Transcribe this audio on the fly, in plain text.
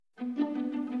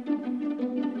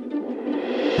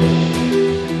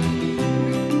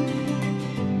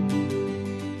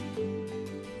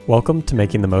Welcome to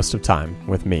Making the Most of Time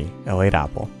with me, Elliot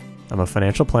Apple. I'm a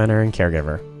financial planner and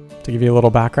caregiver. To give you a little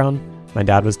background, my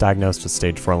dad was diagnosed with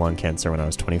stage 4 lung cancer when I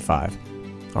was 25.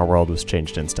 Our world was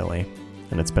changed instantly,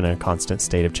 and it's been a constant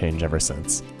state of change ever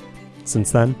since.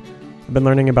 Since then, I've been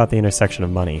learning about the intersection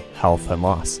of money, health, and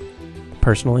loss,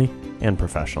 personally and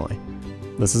professionally.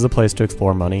 This is a place to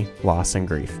explore money, loss, and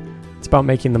grief. It's about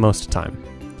making the most of time,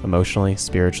 emotionally,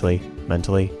 spiritually,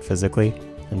 mentally, physically,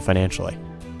 and financially.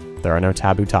 There are no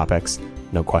taboo topics,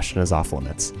 no question is off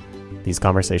limits. These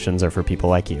conversations are for people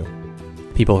like you,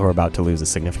 people who are about to lose a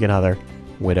significant other,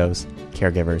 widows,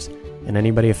 caregivers, and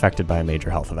anybody affected by a major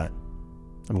health event.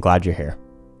 I'm glad you're here.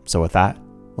 So with that,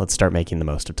 let's start making the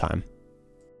most of time.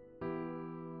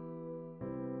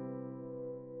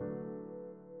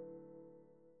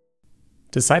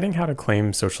 Deciding how to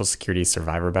claim Social Security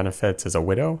survivor benefits as a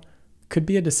widow could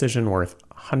be a decision worth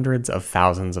hundreds of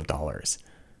thousands of dollars.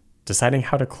 Deciding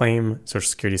how to claim Social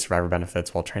Security survivor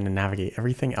benefits while trying to navigate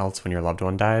everything else when your loved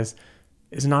one dies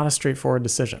is not a straightforward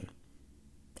decision.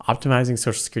 Optimizing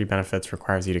Social Security benefits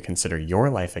requires you to consider your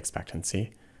life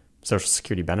expectancy, Social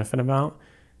Security benefit amount,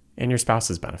 and your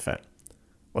spouse's benefit.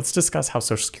 Let's discuss how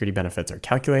Social Security benefits are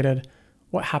calculated,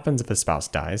 what happens if a spouse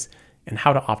dies, and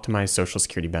how to optimize Social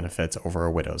Security benefits over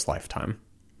a widow's lifetime.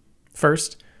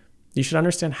 First, you should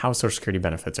understand how Social Security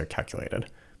benefits are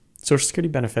calculated. Social Security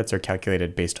benefits are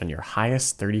calculated based on your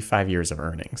highest 35 years of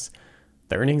earnings.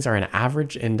 The earnings are an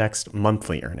average indexed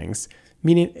monthly earnings,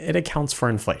 meaning it accounts for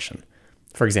inflation.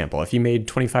 For example, if you made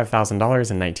 $25,000 in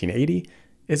 1980,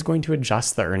 it's going to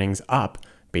adjust the earnings up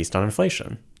based on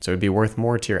inflation. So it would be worth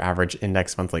more to your average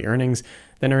indexed monthly earnings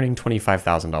than earning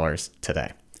 $25,000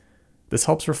 today. This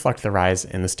helps reflect the rise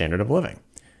in the standard of living.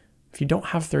 If you don't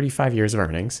have 35 years of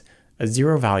earnings, a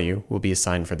zero value will be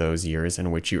assigned for those years in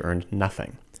which you earned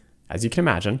nothing. As you can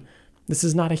imagine, this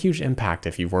is not a huge impact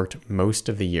if you've worked most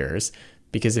of the years,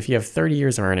 because if you have 30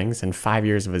 years of earnings and 5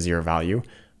 years of a zero value,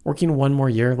 working one more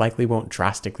year likely won't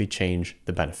drastically change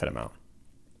the benefit amount.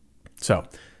 So,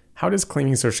 how does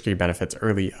claiming Social Security benefits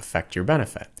early affect your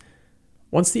benefit?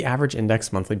 Once the average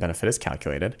index monthly benefit is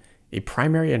calculated, a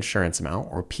primary insurance amount,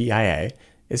 or PIA,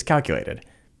 is calculated.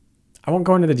 I won't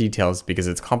go into the details because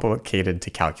it's complicated to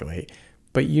calculate,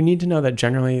 but you need to know that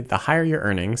generally, the higher your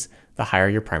earnings, the higher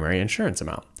your primary insurance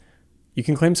amount. You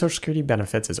can claim Social Security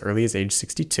benefits as early as age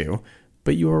 62,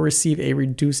 but you will receive a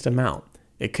reduced amount.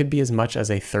 It could be as much as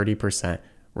a 30%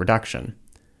 reduction.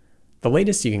 The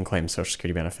latest you can claim Social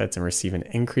Security benefits and receive an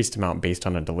increased amount based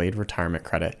on a delayed retirement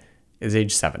credit is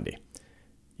age 70.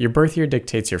 Your birth year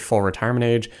dictates your full retirement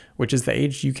age, which is the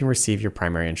age you can receive your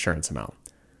primary insurance amount.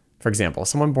 For example,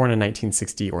 someone born in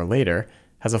 1960 or later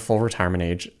has a full retirement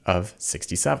age of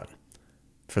 67.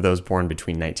 For those born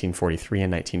between 1943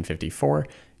 and 1954,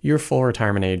 your full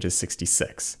retirement age is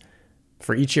 66.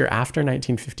 For each year after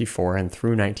 1954 and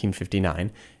through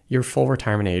 1959, your full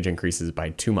retirement age increases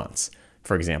by 2 months.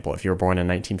 For example, if you were born in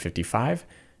 1955,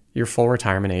 your full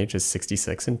retirement age is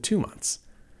 66 and 2 months.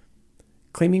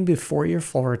 Claiming before your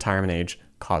full retirement age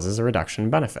causes a reduction in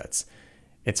benefits.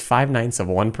 It's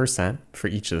 0.5% for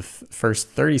each of the first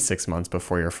 36 months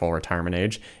before your full retirement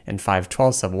age, and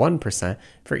 0.5%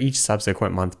 for each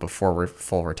subsequent month before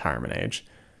full retirement age.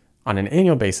 On an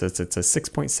annual basis, it's a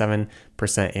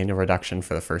 6.7% annual reduction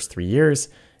for the first 3 years,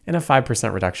 and a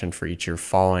 5% reduction for each year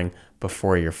following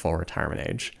before your full retirement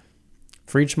age.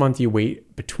 For each month you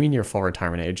wait between your full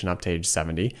retirement age and up to age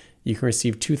 70, you can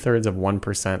receive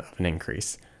 0.2% of an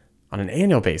increase. On an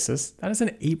annual basis, that is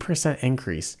an 8%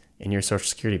 increase in your Social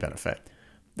Security benefit.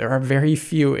 There are very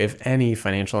few, if any,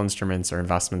 financial instruments or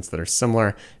investments that are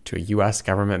similar to a U.S.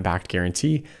 government-backed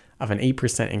guarantee of an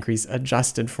 8% increase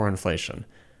adjusted for inflation.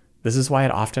 This is why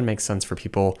it often makes sense for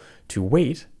people to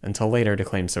wait until later to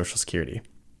claim Social Security.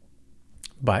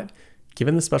 But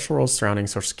given the special rules surrounding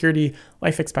Social Security,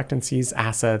 life expectancies,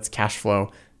 assets, cash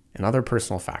flow, and other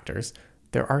personal factors,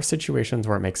 there are situations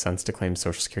where it makes sense to claim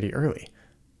Social Security early.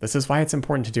 This is why it's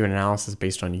important to do an analysis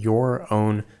based on your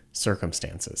own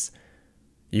circumstances.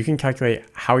 You can calculate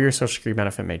how your Social Security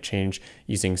benefit may change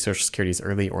using Social Security's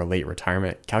early or late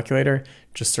retirement calculator.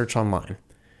 Just search online.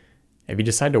 If you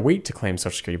decide to wait to claim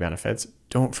Social Security benefits,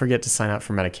 don't forget to sign up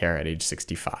for Medicare at age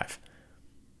 65.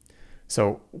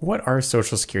 So, what are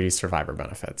Social Security survivor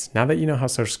benefits? Now that you know how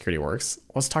Social Security works,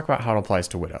 let's talk about how it applies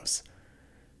to widows.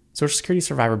 Social Security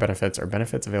survivor benefits are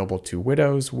benefits available to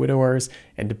widows, widowers,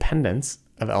 and dependents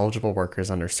of eligible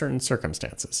workers under certain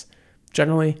circumstances.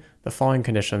 Generally, the following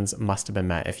conditions must have been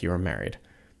met if you were married.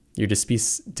 Your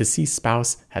deceased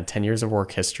spouse had 10 years of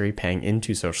work history paying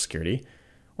into Social Security,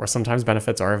 or sometimes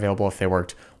benefits are available if they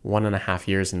worked 1.5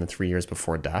 years in the 3 years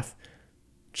before death.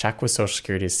 check with Social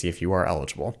Security to see if you are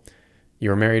eligible. You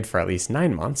were married for at least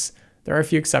 9 months. There are a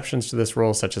few exceptions to this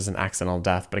rule, such as an accidental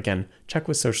death, but again, check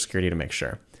with Social Security to make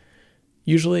sure.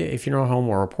 Usually, a funeral home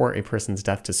will report a person's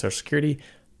death to Social Security,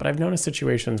 but I've noticed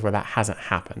situations where that hasn't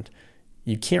happened.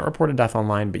 You can't report a death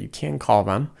online, but you can call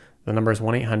them. The number is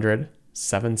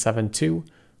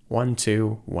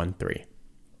 1-800-772-1213.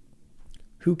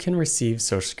 Who can receive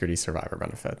Social Security survivor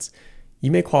benefits? You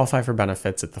may qualify for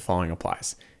benefits if the following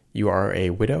applies. You are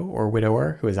a widow or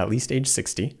widower who is at least age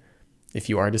 60. If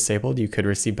you are disabled, you could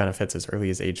receive benefits as early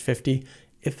as age 50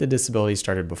 if the disability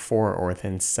started before or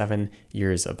within 7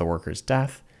 years of the worker's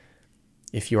death.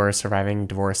 If you are a surviving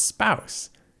divorced spouse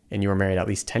and you were married at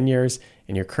least 10 years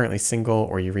and you're currently single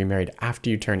or you remarried after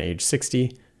you turn age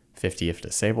 60, 50 if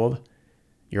disabled.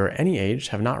 You're any age,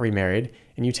 have not remarried,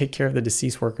 and you take care of the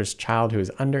deceased worker's child who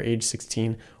is under age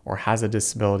 16 or has a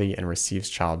disability and receives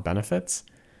child benefits.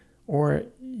 Or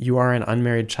you are an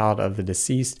unmarried child of the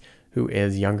deceased who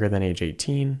is younger than age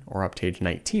 18 or up to age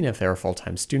 19 if they're a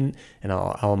full-time student in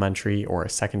an elementary or a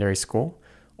secondary school,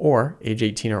 or age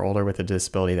 18 or older with a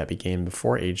disability that began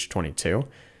before age 22.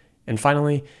 And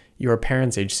finally, you are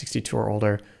parents age 62 or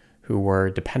older who were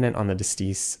dependent on the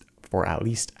deceased for at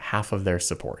least half of their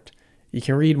support. You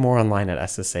can read more online at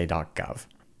ssa.gov.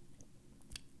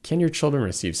 Can your children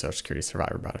receive Social Security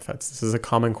survivor benefits? This is a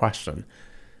common question.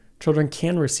 Children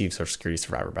can receive Social Security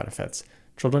survivor benefits.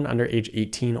 Children under age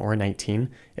 18 or 19,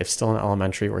 if still in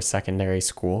elementary or secondary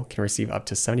school, can receive up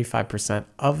to 75%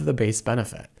 of the base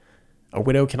benefit. A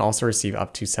widow can also receive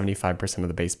up to 75% of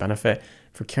the base benefit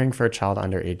for caring for a child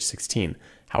under age 16.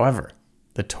 However,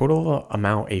 the total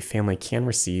amount a family can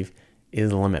receive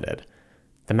is limited.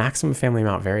 The maximum family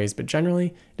amount varies, but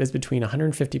generally it is between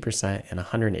 150% and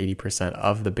 180%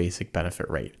 of the basic benefit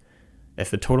rate. If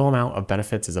the total amount of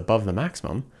benefits is above the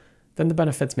maximum, then the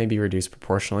benefits may be reduced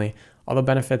proportionally, although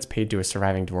benefits paid to a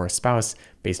surviving divorced spouse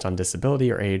based on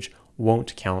disability or age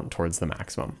won't count towards the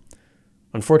maximum.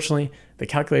 Unfortunately, the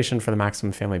calculation for the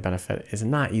maximum family benefit is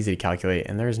not easy to calculate,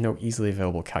 and there is no easily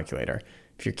available calculator.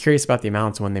 If you're curious about the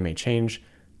amounts and when they may change,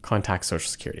 contact Social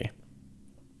Security.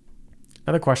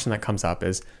 Another question that comes up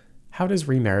is, how does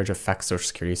remarriage affect Social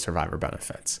Security survivor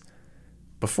benefits?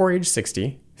 Before age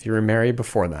 60, if you were married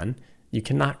before then, you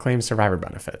cannot claim survivor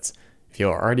benefits. If you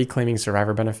are already claiming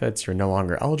survivor benefits, you're no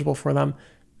longer eligible for them,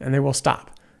 and they will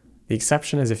stop. The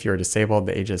exception is if you are disabled,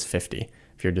 the age is 50.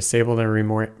 If you're disabled and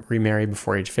remarry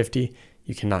before age 50,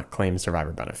 you cannot claim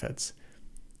survivor benefits.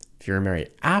 If you're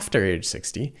married after age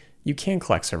 60, you can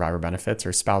collect survivor benefits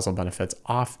or spousal benefits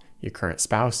off your current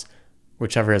spouse,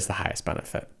 whichever is the highest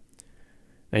benefit.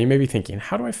 Now you may be thinking,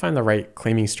 how do I find the right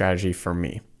claiming strategy for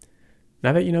me?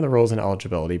 Now that you know the rules and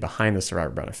eligibility behind the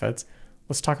survivor benefits,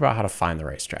 let's talk about how to find the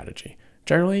right strategy.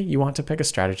 Generally, you want to pick a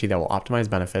strategy that will optimize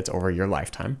benefits over your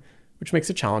lifetime, which makes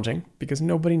it challenging because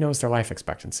nobody knows their life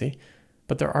expectancy,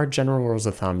 but there are general rules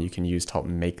of thumb you can use to help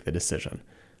make the decision.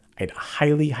 I'd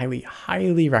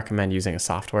highly recommend using a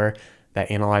software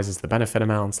that analyzes the benefit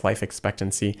amounts, life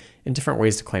expectancy, and different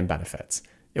ways to claim benefits.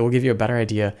 It will give you a better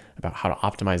idea about how to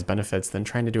optimize benefits than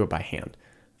trying to do it by hand.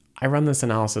 I run this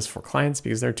analysis for clients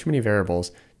because there are too many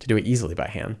variables to do it easily by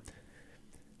hand.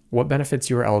 What benefits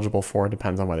you are eligible for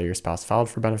depends on whether your spouse filed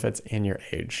for benefits and your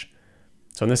age.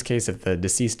 So in this case, if the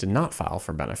deceased did not file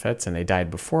for benefits and they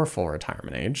died before full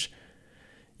retirement age,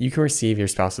 you can receive your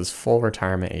spouse's full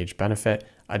retirement age benefit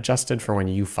adjusted for when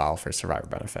you file for survivor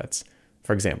benefits.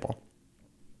 For example,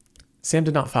 Sam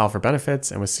did not file for benefits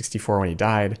and was 64 when he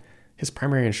died. His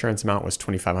primary insurance amount was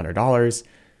 $2,500.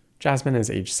 Jasmine is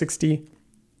age 60.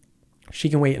 She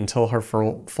can wait until her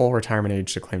full retirement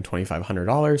age to claim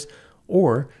 $2,500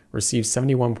 or receive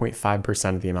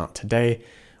 71.5% of the amount today,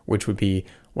 which would be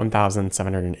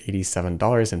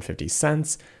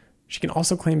 $1,787.50. She can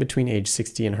also claim between age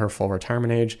 60 and her full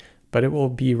retirement age, but it will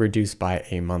be reduced by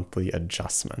a monthly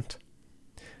adjustment.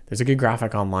 There's a good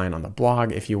graphic online on the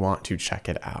blog if you want to check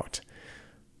it out.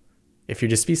 If your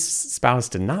deceased spouse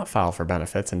did not file for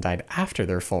benefits and died after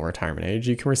their full retirement age,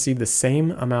 you can receive the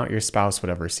same amount your spouse would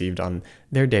have received on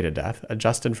their date of death,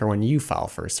 adjusted for when you file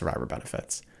for survivor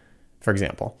benefits. For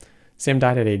example, Sam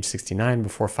died at age 69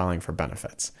 before filing for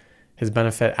benefits. His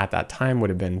benefit at that time would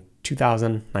have been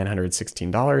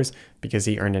 $2,916 because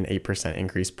he earned an 8%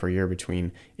 increase per year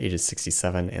between ages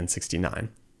 67 and 69.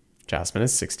 Jasmine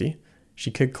is 60.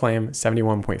 She could claim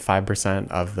 71.5%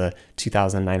 of the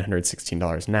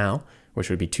 $2,916 now, which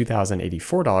would be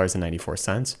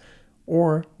 $2,084.94,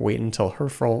 or wait until her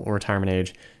full retirement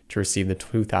age to receive the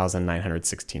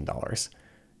 $2,916.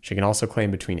 She can also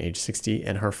claim between age 60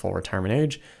 and her full retirement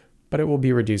age, but it will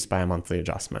be reduced by a monthly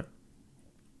adjustment.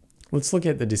 Let's look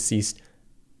at the deceased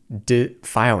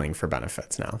filing for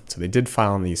benefits now. So they did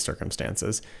file in these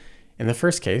circumstances. In the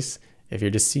first case, if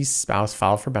your deceased spouse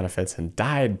filed for benefits and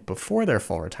died before their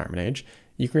full retirement age,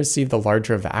 you can receive the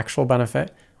larger of the actual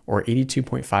benefit, or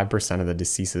 82.5% of the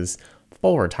deceased's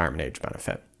full retirement age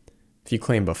benefit. If you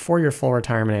claim before your full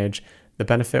retirement age, the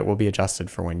benefit will be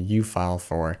adjusted for when you file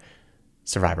for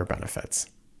survivor benefits.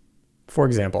 For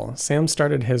example, Sam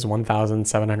started his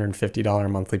 $1,750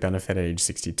 monthly benefit at age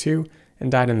 62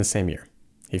 and died in the same year.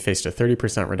 He faced a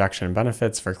 30% reduction in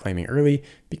benefits for claiming early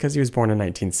because he was born in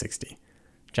 1960.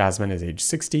 Jasmine is age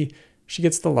 60. She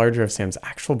gets the larger of Sam's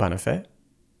actual benefit,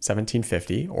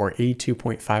 $1,750, or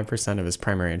 82.5% of his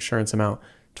primary insurance amount,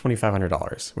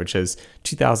 $2,500, which is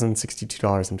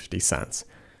 $2,062.50.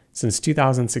 Since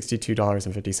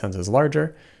 $2,062.50 is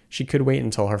larger, she could wait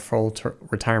until her full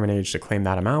retirement age to claim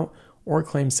that amount, or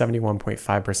claim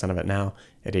 71.5% of it now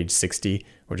at age 60,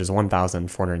 which is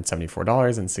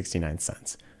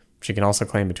 $1,474.69. She can also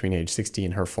claim between age 60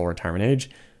 and her full retirement age,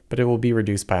 but it will be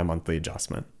reduced by a monthly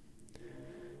adjustment.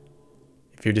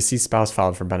 If your deceased spouse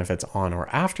filed for benefits on or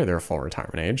after their full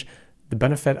retirement age, the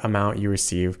benefit amount you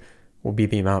receive will be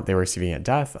the amount they were receiving at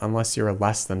death unless you're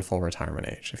less than full retirement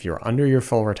age. If you're under your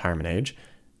full retirement age,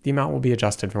 the amount will be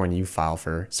adjusted for when you file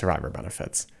for survivor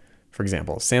benefits. For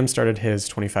example, Sam started his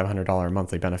 $2,500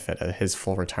 monthly benefit at his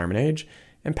full retirement age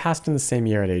and passed in the same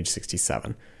year at age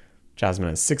 67. Jasmine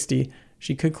is 60.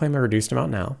 She could claim a reduced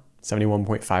amount now,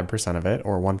 71.5% of it,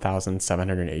 or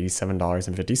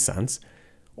 $1,787.50,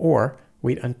 or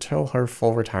wait until her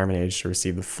full retirement age to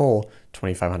receive the full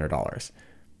 $2,500.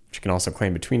 She can also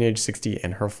claim between age 60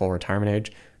 and her full retirement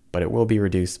age, but it will be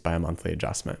reduced by a monthly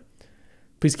adjustment.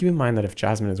 Please keep in mind that if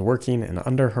Jasmine is working and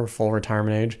under her full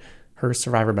retirement age, her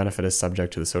survivor benefit is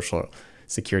subject to the Social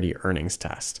Security earnings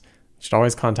test. You should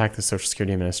always contact the Social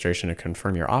Security Administration to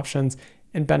confirm your options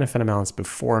and benefit amounts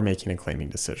before making a claiming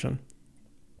decision.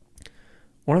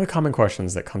 One of the common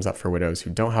questions that comes up for widows who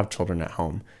don't have children at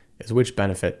home is which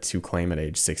benefit to claim at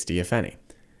age 60, if any.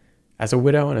 As a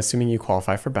widow, and assuming you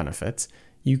qualify for benefits,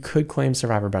 you could claim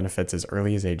survivor benefits as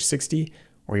early as age 60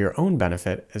 or your own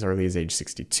benefit as early as age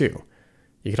 62.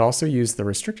 You could also use the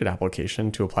restricted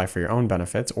application to apply for your own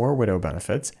benefits or widow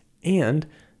benefits and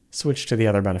switch to the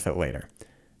other benefit later.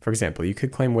 For example, you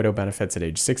could claim widow benefits at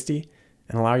age 60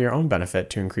 and allow your own benefit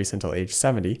to increase until age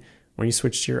 70 when you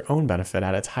switch to your own benefit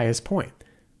at its highest point.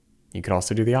 You could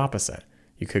also do the opposite.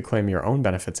 You could claim your own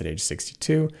benefits at age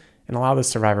 62 and allow the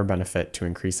survivor benefit to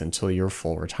increase until your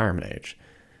full retirement age.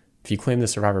 If you claim the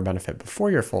survivor benefit before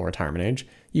your full retirement age,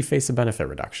 you face a benefit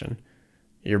reduction.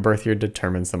 Your birth year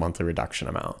determines the monthly reduction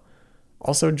amount.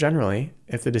 Also, generally,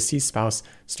 if the deceased spouse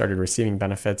started receiving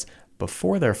benefits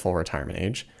before their full retirement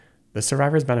age, the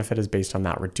survivor's benefit is based on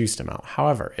that reduced amount.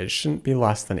 However, it shouldn't be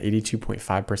less than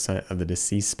 82.5% of the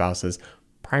deceased spouse's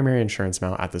primary insurance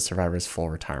amount at the survivor's full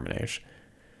retirement age.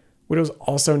 Widows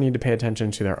also need to pay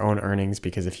attention to their own earnings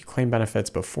because if you claim benefits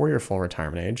before your full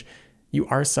retirement age, you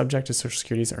are subject to Social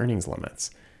Security's earnings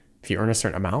limits. If you earn a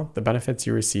certain amount, the benefits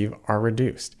you receive are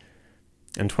reduced.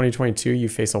 In 2022, you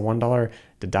face a $1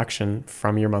 deduction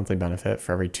from your monthly benefit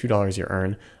for every $2 you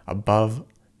earn above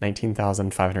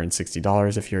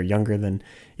 $19,560 if you're younger than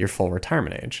your full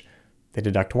retirement age. They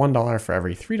deduct $1 for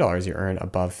every $3 you earn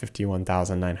above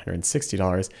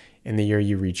 $51,960 in the year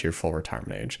you reach your full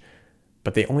retirement age.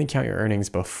 But they only count your earnings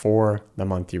before the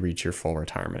month you reach your full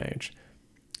retirement age.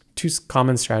 Two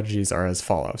common strategies are as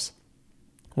follows.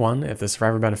 One, if the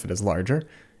survivor benefit is larger,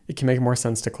 it can make more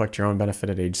sense to collect your own benefit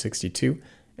at age 62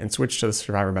 and switch to the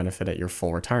survivor benefit at your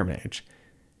full retirement age.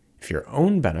 If your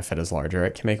own benefit is larger,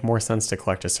 it can make more sense to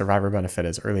collect a survivor benefit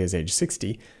as early as age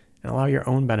 60 and allow your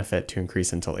own benefit to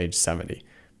increase until age 70.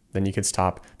 Then you could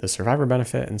stop the survivor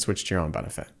benefit and switch to your own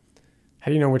benefit. How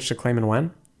do you know which to claim and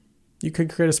when? You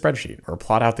could create a spreadsheet or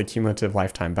plot out the cumulative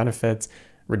lifetime benefits,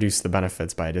 reduce the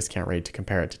benefits by a discount rate to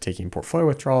compare it to taking portfolio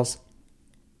withdrawals,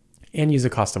 and use a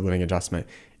cost of living adjustment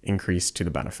increase to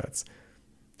the benefits.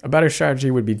 A better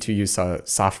strategy would be to use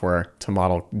software to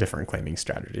model different claiming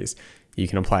strategies. You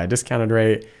can apply a discounted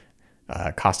rate,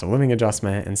 cost of living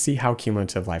adjustment, and see how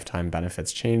cumulative lifetime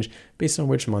benefits change based on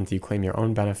which month you claim your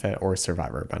own benefit or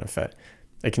survivor benefit.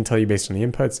 It can tell you based on the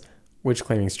inputs which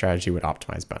claiming strategy would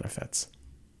optimize benefits.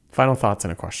 Final thoughts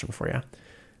and a question for you.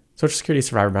 Social Security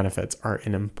survivor benefits are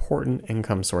an important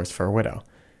income source for a widow.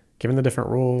 Given the different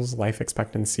rules, life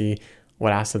expectancy,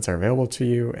 what assets are available to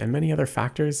you, and many other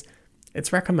factors,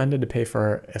 it's recommended to pay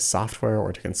for a software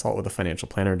or to consult with a financial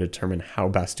planner to determine how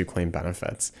best to claim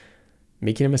benefits.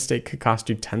 Making a mistake could cost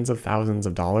you tens of thousands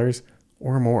of dollars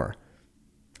or more.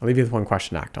 I'll leave you with one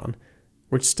question to act on.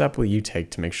 Which step will you take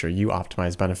to make sure you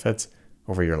optimize benefits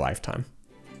over your lifetime?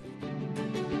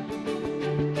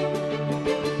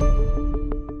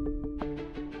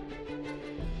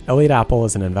 Elliott Apple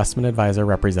is an investment advisor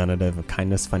representative of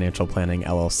Kindness Financial Planning,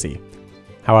 LLC.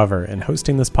 However, in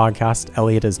hosting this podcast,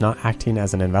 Elliott is not acting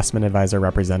as an investment advisor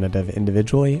representative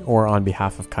individually or on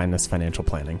behalf of Kindness Financial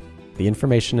Planning. The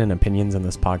information and opinions in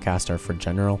this podcast are for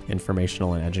general,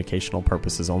 informational, and educational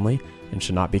purposes only and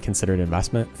should not be considered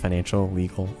investment, financial,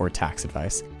 legal, or tax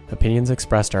advice. Opinions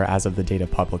expressed are as of the date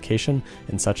of publication,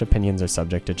 and such opinions are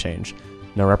subject to change.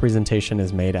 No representation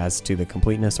is made as to the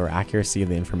completeness or accuracy of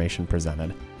the information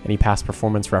presented. Any past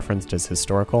performance referenced is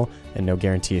historical and no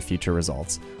guarantee of future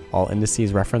results. All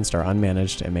indices referenced are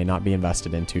unmanaged and may not be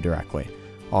invested into directly.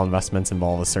 All investments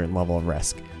involve a certain level of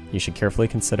risk. You should carefully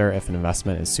consider if an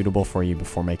investment is suitable for you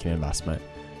before making an investment.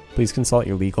 Please consult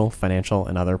your legal, financial,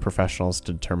 and other professionals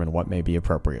to determine what may be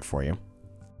appropriate for you.